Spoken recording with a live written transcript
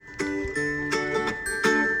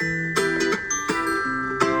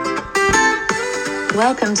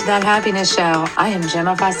Welcome to That Happiness Show. I am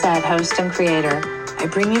Gemma Fawcett, host and creator. I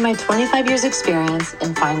bring you my 25 years experience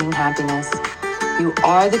in finding happiness. You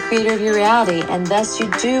are the creator of your reality, and thus you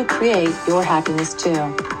do create your happiness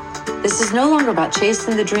too. This is no longer about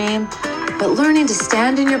chasing the dream, but learning to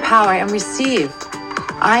stand in your power and receive.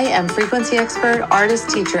 I am frequency expert, artist,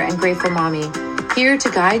 teacher, and grateful mommy, here to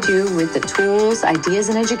guide you with the tools, ideas,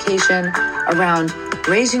 and education around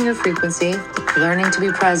raising your frequency, learning to be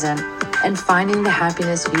present, and finding the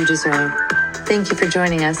happiness you deserve. Thank you for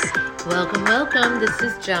joining us. Welcome. This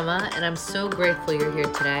is Gemma, and I'm so grateful you're here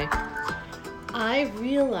today. I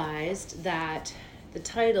realized that the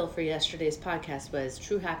title for yesterday's podcast was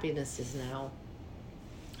True Happiness is Now.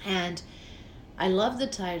 And I love the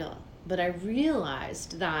title, but I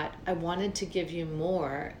realized that I wanted to give you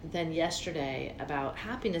more than yesterday about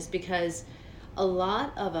happiness, because a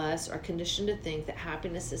lot of us are conditioned to think that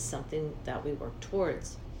happiness is something that we work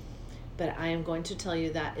towards. But I am going to tell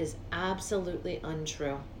you that is absolutely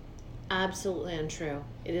untrue. Absolutely untrue.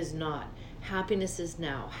 It is not. Happiness is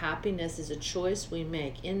now. Happiness is a choice we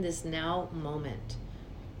make in this now moment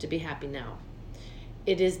to be happy now.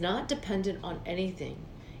 It is not dependent on anything.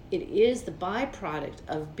 It is the byproduct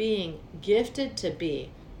of being gifted to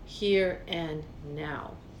be here and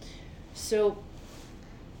now. So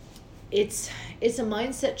it's a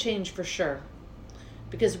mindset change for sure.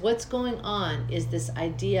 Because what's going on is this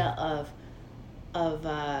idea of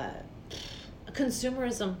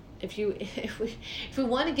consumerism. If we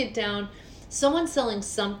want to get down, someone selling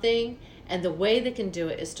something, and the way they can do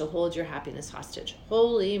it is to hold your happiness hostage.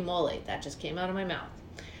 Holy moly, that just came out of my mouth.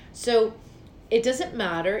 So it doesn't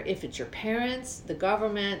matter if it's your parents, the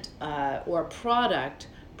government, or a product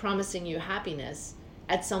promising you happiness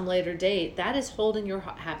at some later date. That is holding your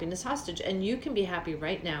happiness hostage, and you can be happy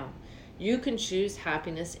right now. You can choose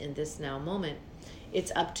happiness in this now moment.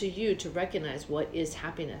 It's up to you to recognize what is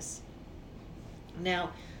happiness.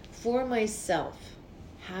 Now, for myself,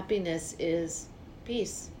 happiness is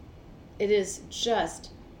peace. It is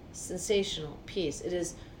just sensational peace. It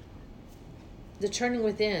is the turning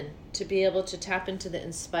within to be able to tap into the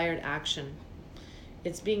inspired action.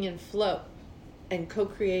 It's being in flow and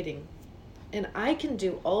co-creating. And I can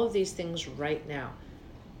do all of these things right now.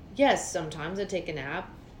 Yes, sometimes I take a nap,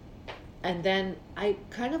 and then I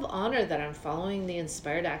kind of honor that I'm following the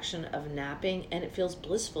inspired action of napping, and it feels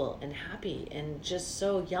blissful and happy and just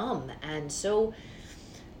so yum. And so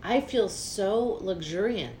I feel so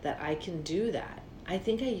luxuriant that I can do that. I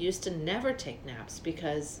think I used to never take naps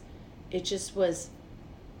because it just was,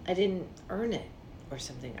 I didn't earn it or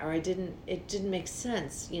something, or it didn't make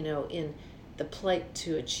sense, in the plight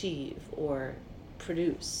to achieve or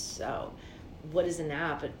produce. So what is a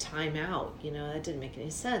nap? A timeout, that didn't make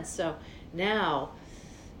any sense. So now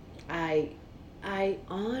I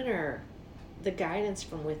honor the guidance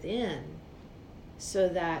from within, so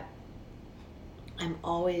that I'm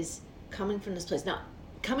always coming from this place. Now,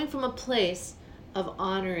 coming from a place of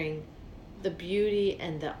honoring the beauty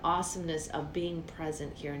and the awesomeness of being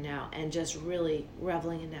present here now, and just really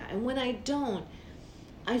reveling in that. And when I don't,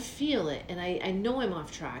 I feel it, and I know I'm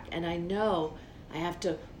off track, and I know I have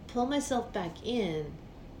to pull myself back in.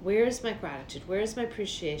 Where is my gratitude? Where is my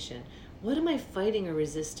appreciation? What am I fighting or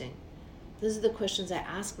resisting? Those are the questions I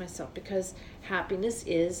ask myself, because happiness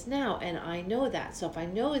is now, and I know that. So if I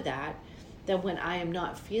know that, then when I am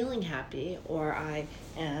not feeling happy, or I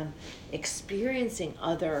am experiencing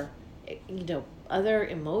other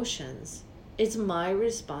emotions, it's my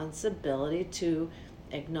responsibility to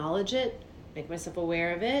acknowledge it, make myself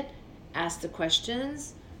aware of it, ask the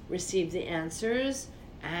questions, receive the answers,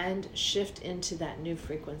 and shift into that new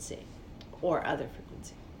frequency or other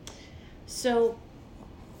frequency. So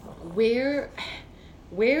where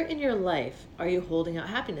in your life are you holding out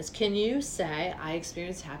happiness? Can you say, I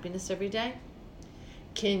experience happiness every day?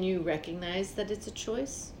 Can you recognize that it's a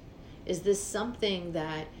choice? Is this something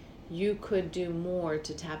that you could do more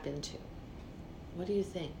to tap into? What do you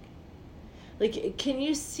think? Can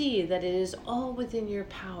you see that it is all within your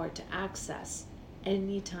power to access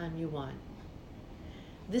anytime you want?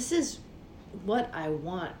 This is what I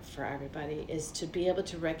want for everybody, is to be able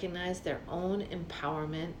to recognize their own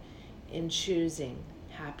empowerment in choosing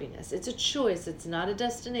happiness. It's a choice. It's not a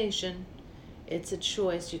destination. It's a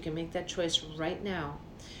choice. You can make that choice right now.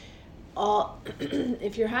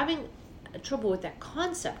 If you're having trouble with that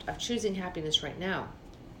concept of choosing happiness right now,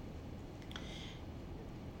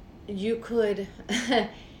 you could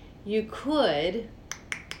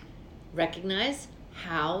recognize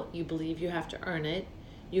how you believe you have to earn it.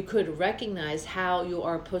 You could recognize how you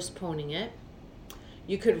are postponing it.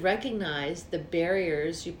 You could recognize the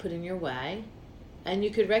barriers you put in your way. And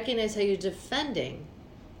you could recognize how you're defending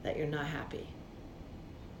that you're not happy.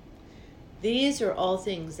 These are all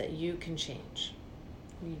things that you can change.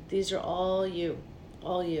 These are all you,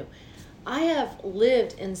 all you. I have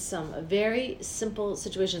lived in some very simple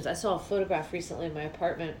situations. I saw a photograph recently in my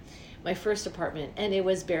apartment, my first apartment, and it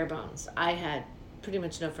was bare bones. I had pretty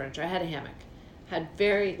much no furniture. I had a hammock, had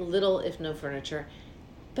very little, if no furniture.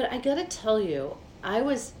 But I gotta tell you, I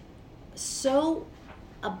was so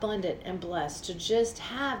abundant and blessed to just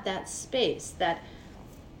have that space, that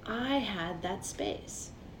I had that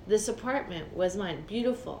space. This apartment was mine.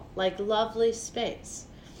 Beautiful, like lovely space.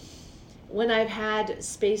 When I've had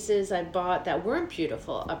spaces I bought that weren't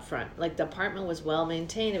beautiful up front, like the apartment was well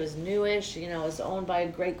maintained, it was newish, it was owned by a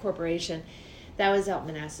great corporation. That was out in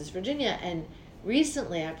Manassas, Virginia. And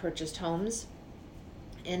recently I purchased homes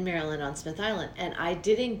in Maryland on Smith Island, and I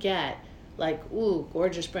didn't get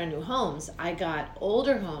gorgeous brand new homes. I got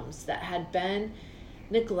older homes that had been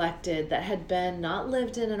neglected, that had been not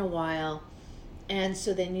lived in a while, and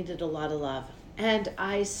so they needed a lot of love. And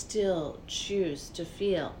I still choose to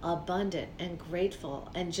feel abundant and grateful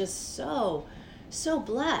and just so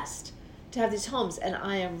blessed to have these homes. And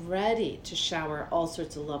I am ready to shower all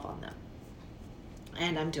sorts of love on them.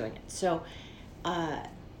 And I'm doing it. So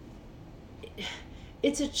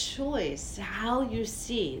it's a choice how you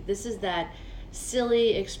see. This is that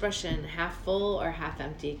silly expression, half full or half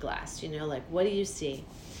empty glass. What do you see?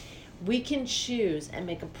 We can choose and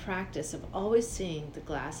make a practice of always seeing the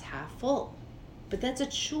glass half full. But that's a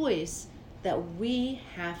choice that we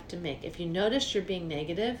have to make. If you notice you're being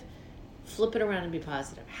negative, flip it around and be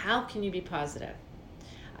positive. How can you be positive?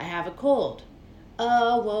 I have a cold.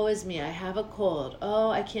 Oh, woe is me. I have a cold. Oh,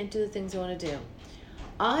 I can't do the things I want to do.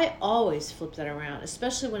 I always flip that around,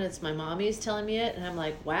 especially when it's my mommy's telling me it. And I'm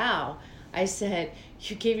like, wow. I said,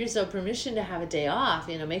 you gave yourself permission to have a day off.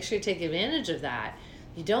 Make sure you take advantage of that.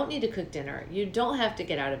 You don't need to cook dinner. You don't have to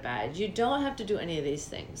get out of bed. You don't have to do any of these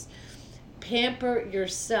things. Pamper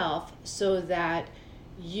yourself so that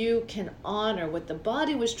you can honor what the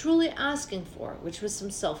body was truly asking for, which was some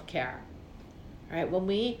self-care. All right, when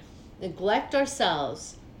we neglect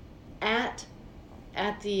ourselves at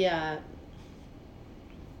the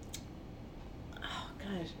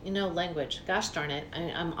language. Gosh darn it,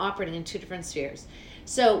 I'm operating in two different spheres.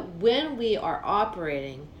 So when we are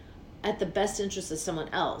operating at the best interest of someone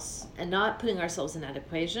else and not putting ourselves in that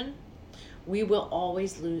equation, we will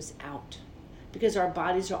always lose out. Because our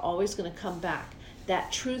bodies are always going to come back. That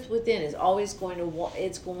truth within is always going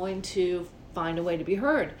to find a way to be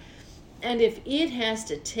heard. And if it has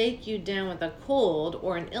to take you down with a cold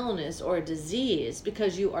or an illness or a disease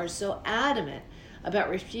because you are so adamant about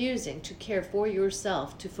refusing to care for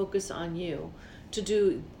yourself, to focus on you, to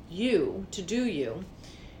do you,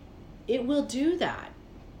 it will do that.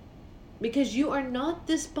 Because you are not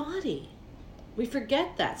this body. We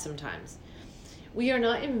forget that sometimes. We are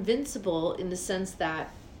not invincible in the sense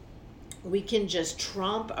that we can just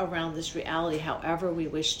tromp around this reality however we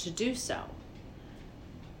wish to do so.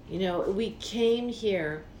 We came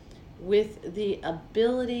here with the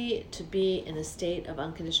ability to be in a state of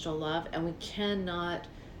unconditional love, and we cannot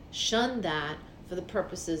shun that for the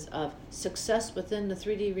purposes of success within the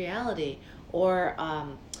 3D reality, or,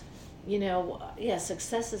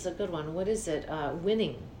 success is a good one. What is it?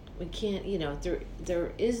 Winning. We can't,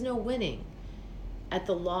 there is no winning at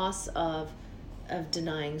the loss of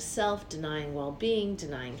denying self, denying well-being,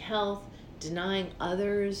 denying health, denying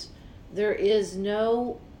others. There is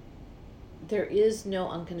no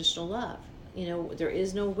unconditional love. There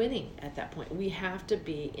is no winning at that point. We have to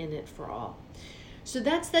be in it for all. So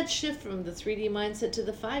that's that shift from the 3D mindset to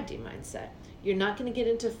the 5D mindset. You're not going to get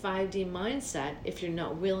into 5D mindset if you're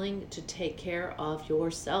not willing to take care of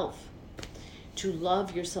yourself, to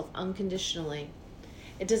love yourself unconditionally.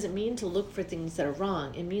 It doesn't mean to look for things that are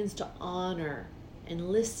wrong. It means to honor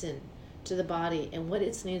and listen to the body and what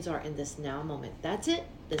its needs are in this now moment. That's it,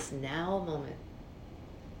 this now moment.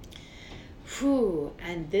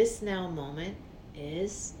 And this now moment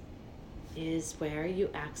is where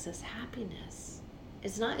you access happiness.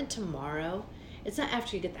 It's not in tomorrow. It's not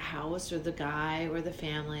after you get the house or the guy or the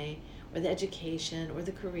family or the education or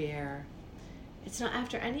the career. It's not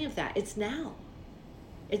after any of that. It's now.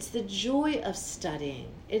 It's the joy of studying.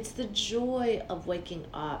 It's the joy of waking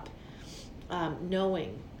up,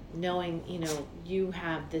 knowing, you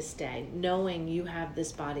have this day, knowing you have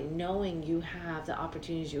this body, knowing you have the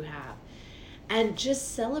opportunities you have, and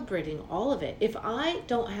just celebrating all of it. If I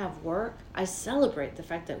don't have work, I celebrate the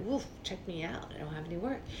fact that, check me out, I don't have any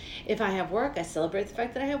work. If I have work, I celebrate the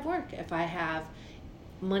fact that I have work. If I have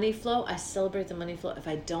money flow, I celebrate the money flow. If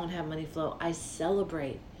I don't have money flow, I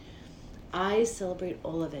celebrate I celebrate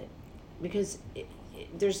all of it because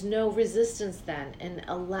there's no resistance then in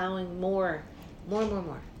allowing more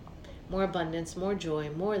abundance, more joy,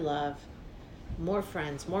 more love, more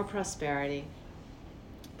friends, more prosperity.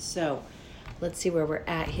 So let's see where we're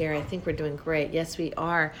at here. I think we're doing great. Yes, we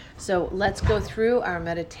are. So let's go through our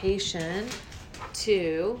meditation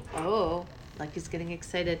Lucky's getting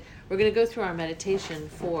excited. We're going to go through our meditation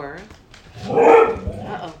for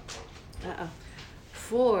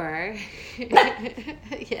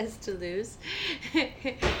yes, to lose.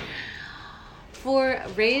 For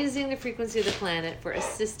raising the frequency of the planet, for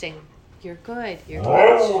assisting. You're good.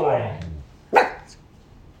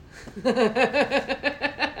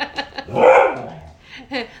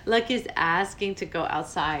 Lucky's asking to go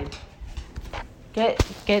outside. Get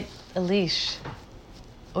a leash.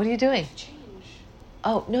 What are you doing? Change.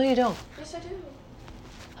 Oh, no, you don't. Yes, I do.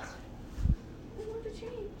 I want to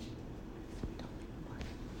change.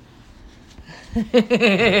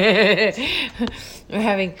 We're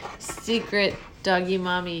having secret doggy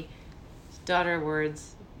mommy daughter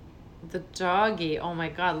words. The doggy, oh my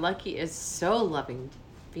God, Lucky is so loving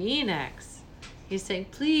Phoenix. He's saying,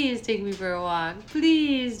 please take me for a walk.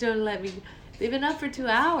 Please don't let me. They've been up for 2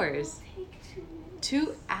 hours. Take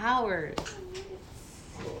 2 hours.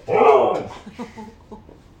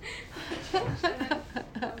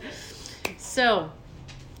 So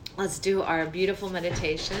let's do our beautiful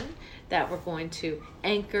meditation that we're going to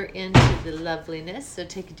anchor into the loveliness. So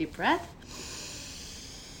take a deep breath.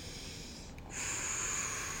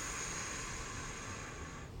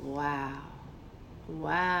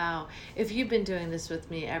 Wow. If you've been doing this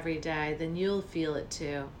with me every day, then you'll feel it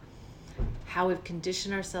too. How we've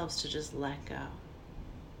conditioned ourselves to just let go.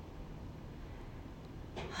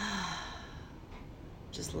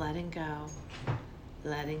 Just letting go.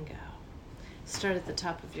 Start at the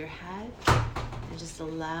top of your head and just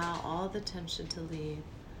allow all the tension to leave.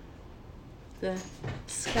 The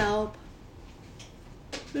scalp,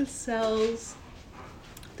 the cells,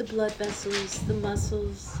 the blood vessels, the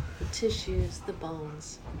muscles, the tissues, the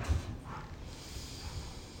bones.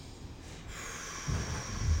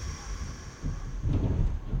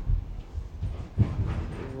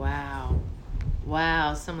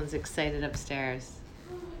 Wow, someone's excited upstairs.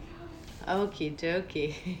 Okie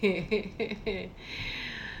dokie.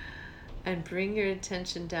 And bring your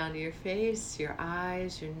attention down to your face, your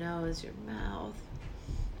eyes, your nose, your mouth,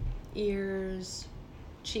 ears,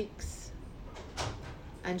 cheeks,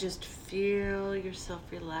 and just feel yourself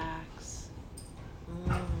relax.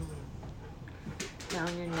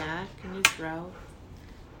 Down your neck and your throat.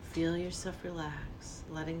 Feel yourself relax,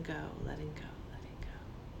 letting go.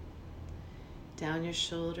 Down your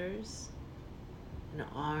shoulders and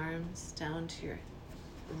arms, down to your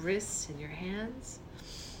wrists and your hands.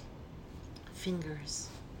 Fingers,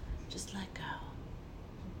 just let go.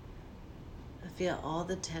 Feel all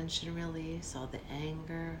the tension release, all the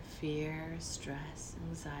anger, fear, stress,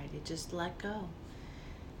 anxiety. Just let go.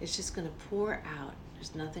 It's just going to pour out.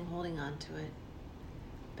 There's nothing holding on to it.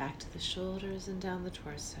 Back to the shoulders and down the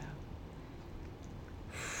torso.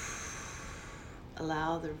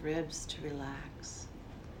 Allow the ribs to relax.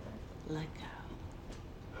 Let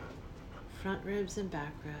go. Front ribs and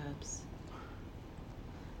back ribs.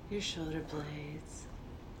 Your shoulder blades.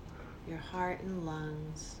 Your heart and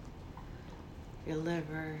lungs. Your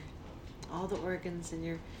liver. All the organs in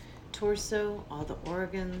your torso. All the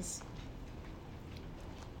organs.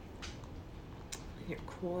 Your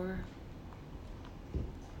core.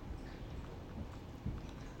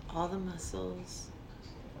 All the muscles.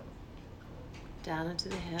 Down into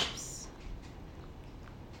the hips,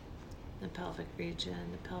 the pelvic region,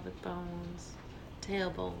 the pelvic bones,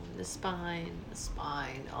 tailbone, the spine.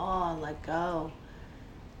 Oh, let go.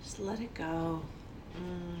 Just let it go.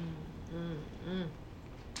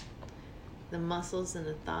 The muscles in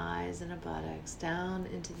the thighs and the buttocks, down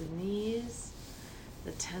into the knees,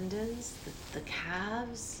 the tendons, the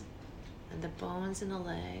calves, and the bones in the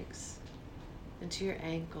legs, into your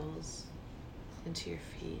ankles, into your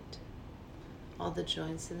feet. All the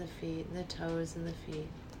joints in the feet and the toes in the feet.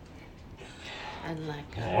 And let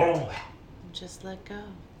go. And just let go.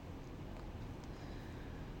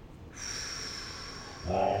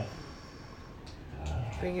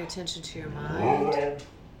 Bring your attention to your mind.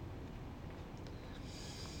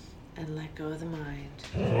 And let go of the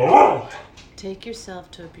mind. Take yourself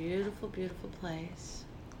to a beautiful, beautiful place.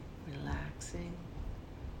 Relaxing.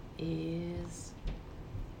 Ease.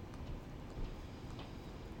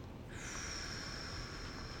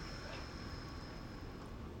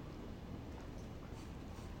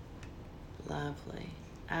 Lovely,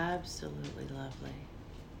 absolutely lovely.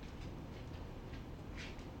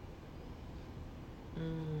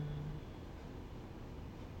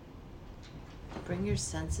 bring your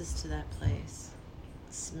senses to that place.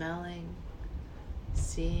 Smelling,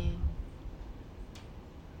 seeing.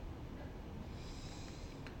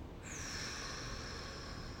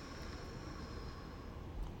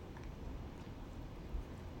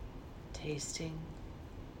 Tasting,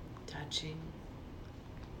 touching,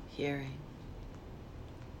 hearing.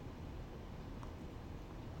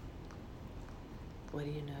 What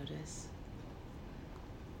do you notice?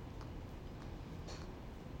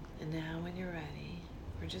 And now when you're ready,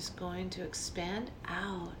 we're just going to expand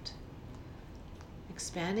out,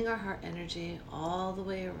 expanding our heart energy all the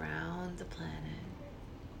way around the planet.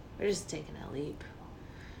 We're just taking a leap,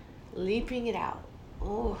 leaping it out.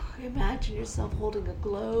 Oh, imagine yourself holding a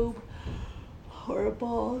globe or a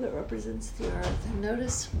ball that represents the earth, and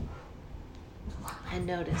notice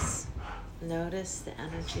the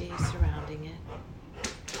energy surrounding it.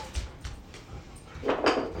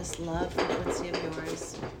 This love frequency of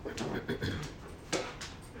yours.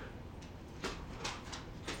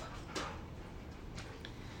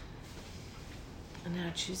 And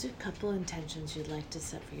now choose a couple intentions you'd like to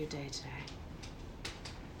set for your day today.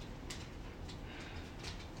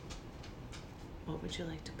 What would you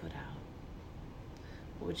like to put out?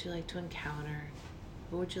 What would you like to encounter?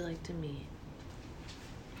 Who would you like to meet?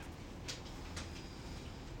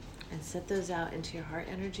 And set those out into your heart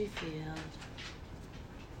energy field.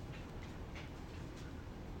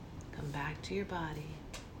 Come back to your body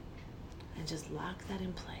and just lock that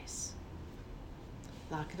in place.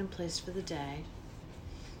 Lock it in place for the day.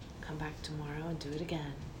 Come back tomorrow and do it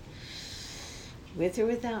again. With or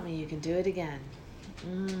without me, you can do it again.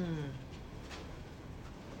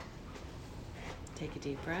 Take a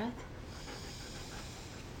deep breath.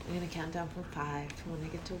 I'm going to count down from 5. When I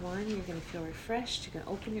get to 1, you're going to feel refreshed. You're going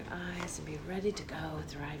to open your eyes and be ready to go,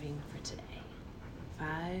 thriving for today.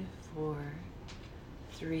 5, 4,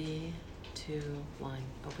 3, 2, 1.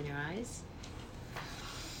 Open your eyes.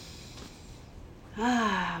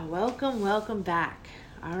 Welcome back.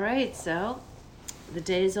 All right, so the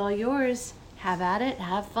day is all yours. Have at it.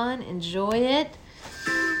 Have fun. Enjoy it.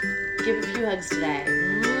 Give a few hugs today.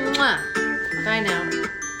 Mwah. Bye now.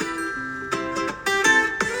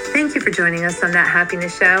 Thank you for joining us on That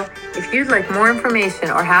Happiness Show. If you'd like more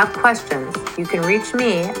information or have questions, you can reach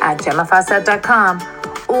me at GemmaFawcett.com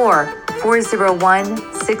or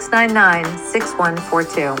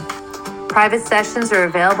 401-699-6142. Private sessions are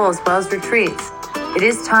available as well as retreats. It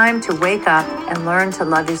is time to wake up and learn to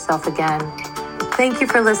love yourself again. Thank you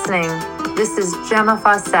for listening. This is Gemma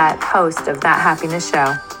Fawcett, host of That Happiness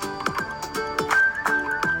Show.